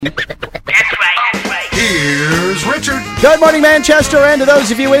Here's Richard. Good morning, Manchester, and to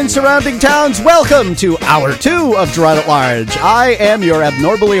those of you in surrounding towns, welcome to Hour 2 of Gerard at Large. I am your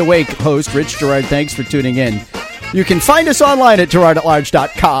abnormally awake host, Rich Gerard. Thanks for tuning in. You can find us online at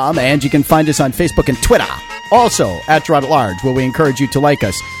GerardAtLarge.com, and you can find us on Facebook and Twitter, also at Gerard at Large, where we encourage you to like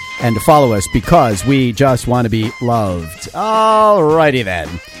us and to follow us because we just want to be loved. Alrighty then.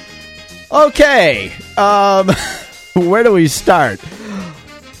 Okay, where do we start?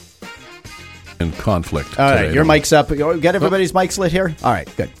 In conflict. All right, your mic's up. Get everybody's mics lit here? All right,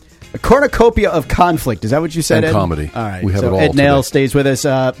 good. A cornucopia of conflict. Is that what you said, and Ed? Comedy. All right. We have so it all Ed Nail today. stays with us.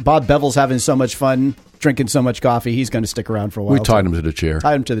 Bob Bevel's having so much fun, drinking so much coffee. He's going to stick around for a while. We tied him to the chair.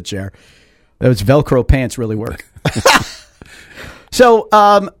 Tied him to the chair. Those Velcro pants really work. So,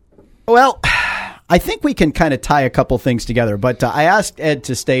 well, I think we can kind of tie a couple things together. But I asked Ed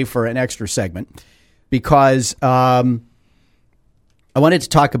to stay for an extra segment because I wanted to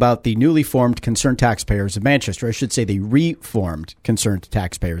talk about the newly formed Concerned Taxpayers of Manchester. I should say the reformed Concerned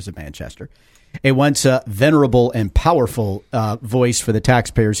Taxpayers of Manchester. A once venerable and powerful voice for the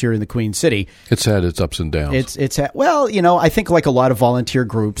taxpayers here in the Queen City. It's had its ups and downs. Well, you know, I think like a lot of volunteer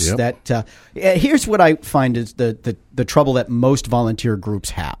groups that here's what I find is the trouble that most volunteer groups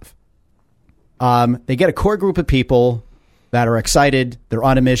have. They get a core group of people that are excited, they're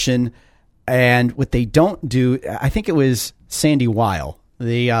on a mission, and what they don't do, I think it was Sandy Weil,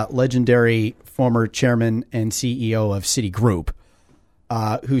 the legendary former chairman and CEO of Citigroup,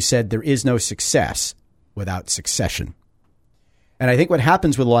 who said there is no success without succession. And I think what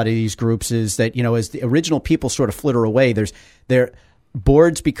happens with a lot of these groups is that, you know, as the original people sort of flitter away, their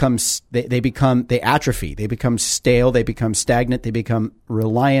boards they atrophy, they become stale, they become stagnant, they become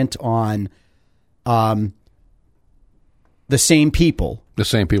reliant on the same people. The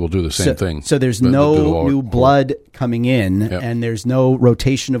same people do the same thing. So there's no new blood coming in, and there's no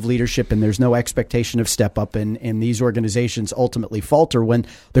rotation of leadership, and there's no expectation of step up, and these organizations ultimately falter when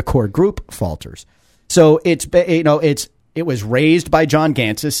the core group falters. So it was raised by John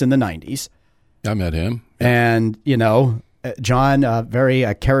Gansis in the 90s. I met him. And, you know, John, very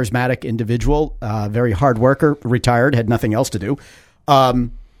charismatic individual, very hard worker, retired, had nothing else to do.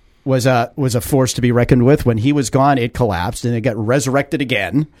 Was a force to be reckoned with. When he was gone, it collapsed and it got resurrected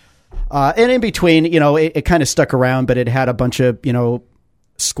again. And in between, you know, it kind of stuck around, but it had a bunch of, you know,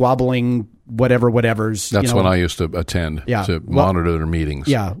 squabbling whatevers. That's when I used to attend to monitor their meetings.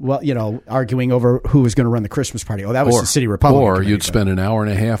 Yeah, well, you know, arguing over who was going to run the Christmas party. Oh, that was the City Republican Or committee, you'd spend an hour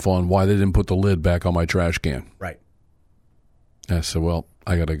and a half on why they didn't put the lid back on my trash can. Right. I said, well,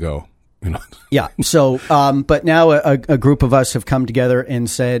 I got to go. You know. Yeah. So, but now a group of us have come together and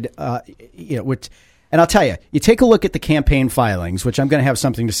said, you know, and I'll tell you, you take a look at the campaign filings, which I'm going to have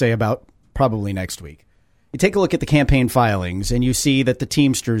something to say about probably next week. You take a look at the campaign filings and you see that the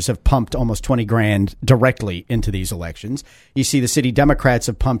Teamsters have pumped almost 20 grand directly into these elections. You see the city Democrats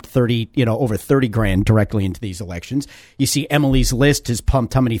have pumped over 30 grand directly into these elections. You see Emily's List has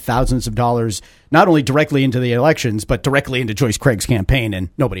pumped how many thousands of dollars, not only directly into the elections, but directly into Joyce Craig's campaign and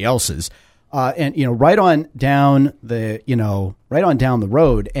nobody else's. And, you know, right on down the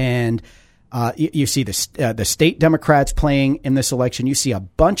road. And, you see the state Democrats playing in this election. You see a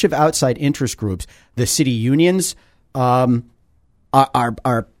bunch of outside interest groups. The city unions are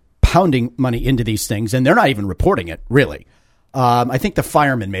pounding money into these things, and they're not even reporting it, really. I think the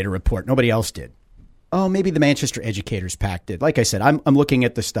firemen made a report. Nobody else did. Oh, maybe the Manchester Educators PAC did. Like I said, I'm looking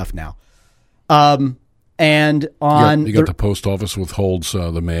at this stuff now. And on you got the post office withholds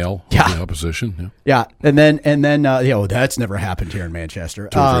the mail of the opposition. Yeah, and then that's never happened here in Manchester.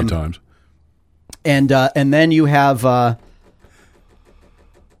 2 or 3 times. And then you have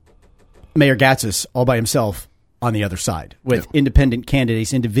Mayor Gatsis all by himself on the other side with independent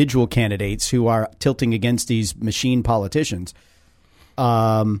candidates, individual candidates who are tilting against these machine politicians,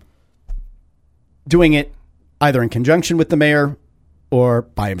 doing it either in conjunction with the mayor or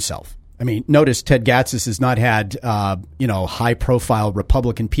by himself. I mean, notice Ted Gatsis has not had, high-profile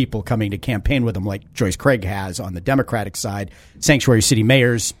Republican people coming to campaign with him like Joyce Craig has on the Democratic side. Sanctuary city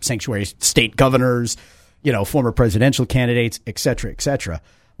mayors, sanctuary state governors, former presidential candidates, et cetera, et cetera.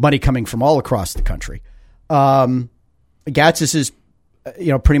 Money coming from all across the country. Gatsis is,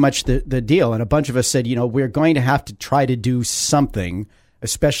 pretty much the deal. And a bunch of us said, we're going to have to try to do something,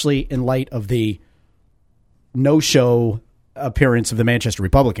 especially in light of the no-show appearance of the Manchester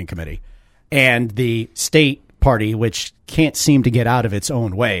Republican Committee and the state party, which can't seem to get out of its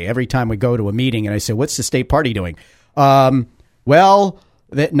own way. Every time we go to a meeting and I say, what's the state party doing? Nothing.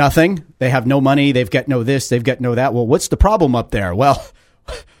 They have no money. They've got no this. They've got no that. Well, what's the problem up there? Well,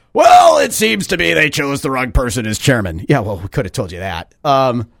 well, it seems to me they chose the wrong person as chairman. Yeah, well, we could have told you that.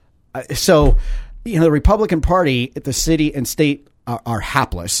 So, the Republican Party at the city and state are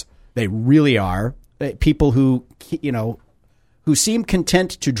hapless. They really are. People who seem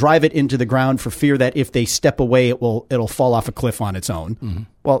content to drive it into the ground for fear that if they step away, it'll fall off a cliff on its own. Mm-hmm.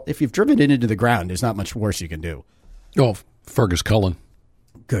 Well, if you've driven it into the ground, there's not much worse you can do. Oh, Fergus Cullen.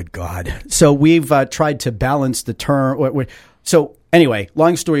 Good God. So we've tried to balance the term. So anyway,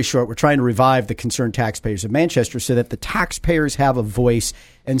 long story short, we're trying to revive the concerned taxpayers of Manchester so that the taxpayers have a voice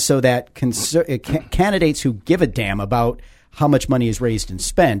and so that candidates who give a damn about how much money is raised and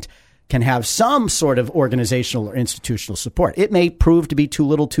spent can have some sort of organizational or institutional support. It may prove to be too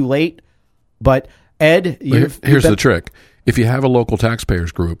little too late, but Ed, here's the trick. If you have a local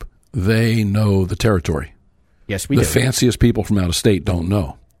taxpayers group, they know the territory. Yes, we do. The fanciest people from out of state don't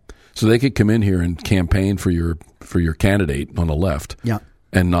know. So they could come in here and campaign for your candidate on the left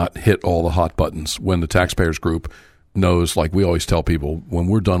and not hit all the hot buttons when the taxpayers group knows, like we always tell people, when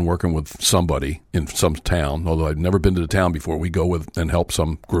we're done working with somebody in some town, although I've never been to the town before, we go with and help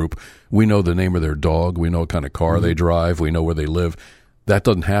some group. We know the name of their dog. We know what kind of car they drive. We know where they live. That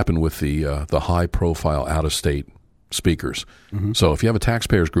doesn't happen with the high-profile out-of-state speakers. Mm-hmm. So if you have a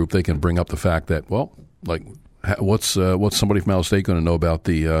taxpayers group, they can bring up the fact that, well, like – what's somebody from out of state going to know about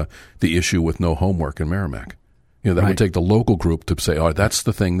the issue with no homework in Merrimack? That would take the local group to say, "Oh, that's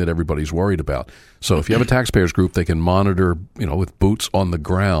the thing that everybody's worried about." So if you have a taxpayers group, they can monitor, with boots on the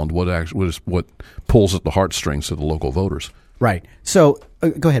ground, what pulls at the heartstrings of the local voters. Right. So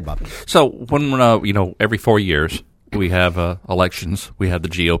go ahead, Bob. So when every 4 years we have elections, we have the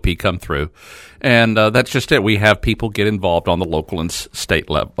GOP come through, and that's just it. We have people get involved on the local and state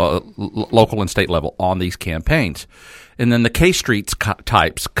level on these campaigns, and then the K Street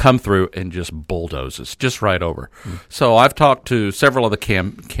types come through and just bulldozes just right over. So I've talked to several of the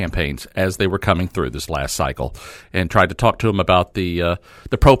campaigns as they were coming through this last cycle, and tried to talk to them about the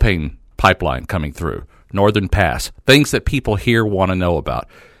propane pipeline coming through, Northern Pass, things that people here want to know about.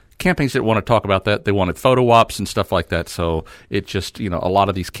 Campaigns didn't want to talk about that. They wanted photo ops and stuff like that. So it just, a lot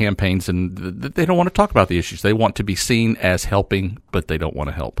of these campaigns, and they don't want to talk about the issues. They want to be seen as helping, but they don't want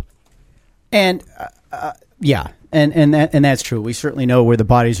to help. And and that's true. We certainly know where the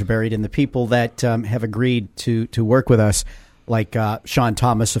bodies are buried, and the people that have agreed to work with us, like Sean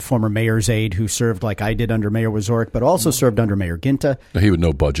Thomas, a former mayor's aide who served like I did under Mayor Wazorek, but also served under Mayor Ginta. He would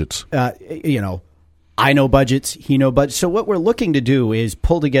know budgets. I know budgets, he know budgets. So what we're looking to do is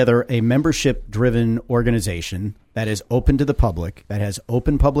pull together a membership-driven organization that is open to the public, that has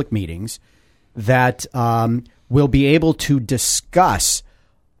open public meetings, that will be able to discuss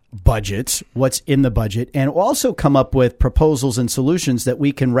budgets, what's in the budget, and also come up with proposals and solutions that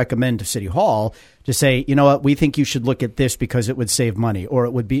we can recommend to City Hall to say, you know what, we think you should look at this because it would save money, or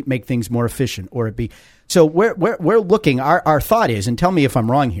it would make things more efficient, or it be. So we're looking. Our thought is, and tell me if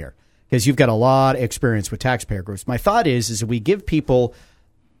I'm wrong here, because you've got a lot of experience with taxpayer groups. My thought is if we give people,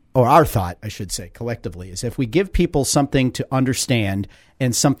 or our thought, I should say, collectively, is if we give people something to understand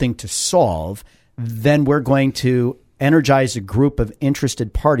and something to solve, then we're going to energize a group of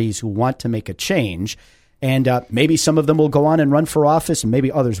interested parties who want to make a change. And maybe some of them will go on and run for office and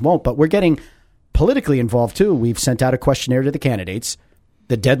maybe others won't. But we're getting politically involved, too. We've sent out a questionnaire to the candidates.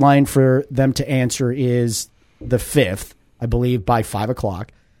 The deadline for them to answer is the 5th, I believe, by 5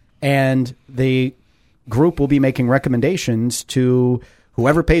 o'clock. And the group will be making recommendations to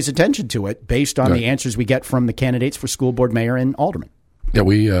whoever pays attention to it based on the answers we get from the candidates for school board, mayor, and alderman. Yeah,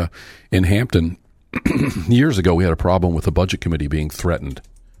 we in Hampton, years ago, we had a problem with the budget committee being threatened.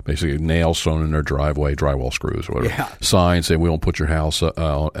 Basically, nails thrown in their driveway, drywall screws, or whatever. Yeah. Signs saying we won't put your house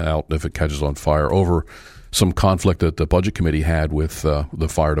out if it catches on fire, over some conflict that the budget committee had with the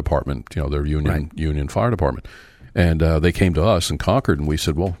fire department, their union fire department. And they came to us in Concord, and we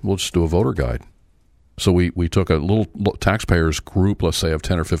said, well, we'll just do a voter guide. So we took a little taxpayers group, let's say of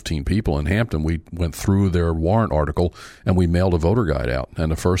 10 or 15 people in Hampton. We went through their warrant article, and we mailed a voter guide out.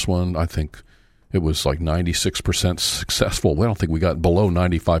 And the first one, I think it was like 96% successful. I don't think we got below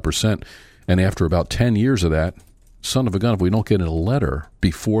 95%. And after about 10 years of that, son of a gun, if we don't get a letter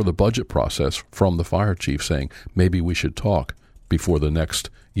before the budget process from the fire chief saying maybe we should talk before the next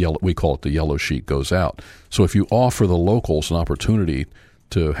yellow, we call it the yellow sheet, goes out. So if you offer the locals an opportunity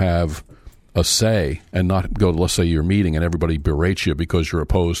to have a say and not go to, let's say, your meeting and everybody berates you because you're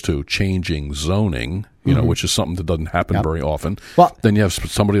opposed to changing zoning, which is something that doesn't happen very often, then you have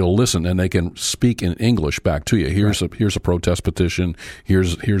somebody to listen and they can speak in English back to you. Here's a protest petition.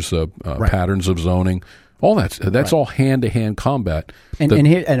 Here's the patterns of zoning. All that's all hand-to-hand combat. And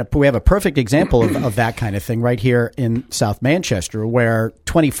we have a perfect example of that kind of thing right here in South Manchester, where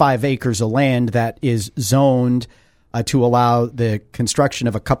 25 acres of land that is zoned to allow the construction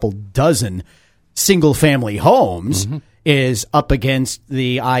of a couple dozen single-family homes is up against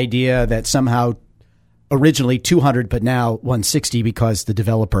the idea that somehow originally 200, but now 160 because the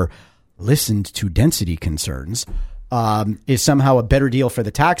developer listened to density concerns, is somehow a better deal for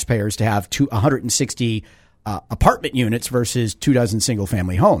the taxpayers to have 160 apartment units versus 24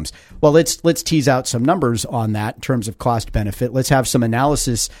 single-family homes. Well, let's tease out some numbers on that in terms of cost benefit. Let's have some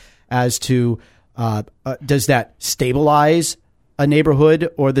analysis as to does that stabilize a neighborhood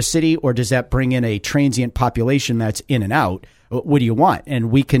or the city, or does that bring in a transient population that's in and out? What do you want? And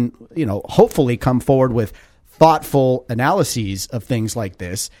we can, hopefully come forward with thoughtful analyses of things like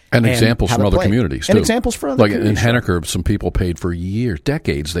this. And examples from other communities, too. And examples for other communities. Like in Henniker, some people paid for years,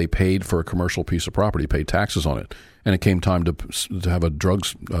 decades, they paid for a commercial piece of property, paid taxes on it. And it came time to have a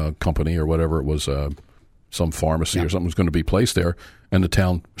drugs company or whatever it was, some pharmacy or something was going to be placed there, and the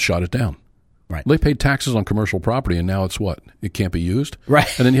town shot it down. Right. They paid taxes on commercial property, and now it's what? It can't be used?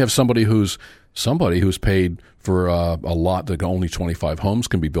 Right. And then you have somebody who's paid for a lot that only 25 homes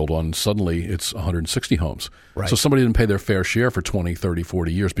can be built on, and suddenly it's 160 homes. Right. So somebody didn't pay their fair share for 20, 30,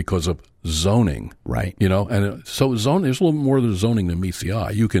 40 years because of zoning. Right. So there's a little more to zoning than meets the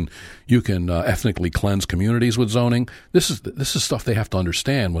eye. You can ethnically cleanse communities with zoning. This is stuff they have to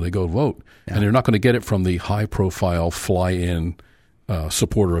understand when they go vote. Yeah. And they're not going to get it from the high-profile fly-in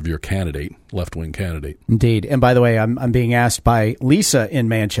supporter of your candidate, left-wing candidate. Indeed. And by the way, I'm being asked by Lisa in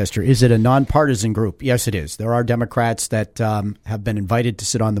Manchester, is it a nonpartisan group? Yes, it is. There are Democrats that have been invited to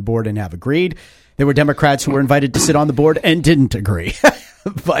sit on the board and have agreed. There were Democrats who were invited to sit on the board and didn't agree.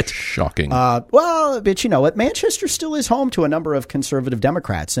 But shocking. But you know what? Manchester still is home to a number of conservative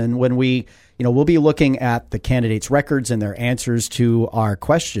Democrats. And when we'll be looking at the candidates' records and their answers to our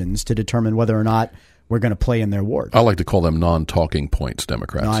questions to determine whether or not we're going to play in their ward. I like to call them non-talking points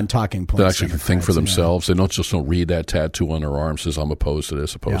Democrats. Non-talking points. That actually can think for themselves. Yeah. They don't read that tattoo on their arm says, I'm opposed to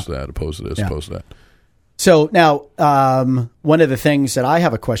this, opposed to that, opposed to this, opposed to that. So now, one of the things that I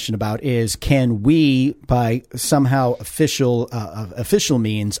have a question about is, can we, by somehow official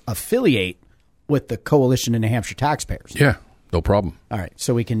means, affiliate with the Coalition of New Hampshire Taxpayers? Yeah. No problem. All right.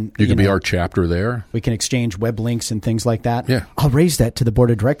 So we can... You can be our chapter there. We can exchange web links and things like that. Yeah. I'll raise that to the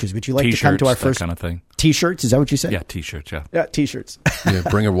board of directors. Would you like T-shirts, to come to our first... kind of thing. T-shirts? Is that what you said? Yeah, T-shirts, yeah. Yeah, T-shirts. Yeah,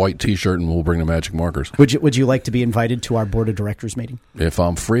 bring a white T-shirt and we'll bring the magic markers. Would you like to be invited to our board of directors meeting? If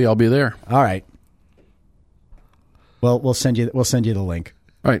I'm free, I'll be there. All right. Well, we'll send you the link.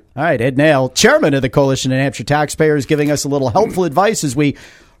 All right, Ed Nail, chairman of the Coalition of New Hampshire Taxpayers, giving us a little helpful advice as we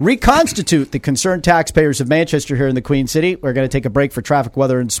reconstitute the concerned taxpayers of Manchester here in the Queen City. We're going to take a break for traffic,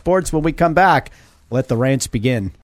 weather, and sports. When we come back, let the rants begin.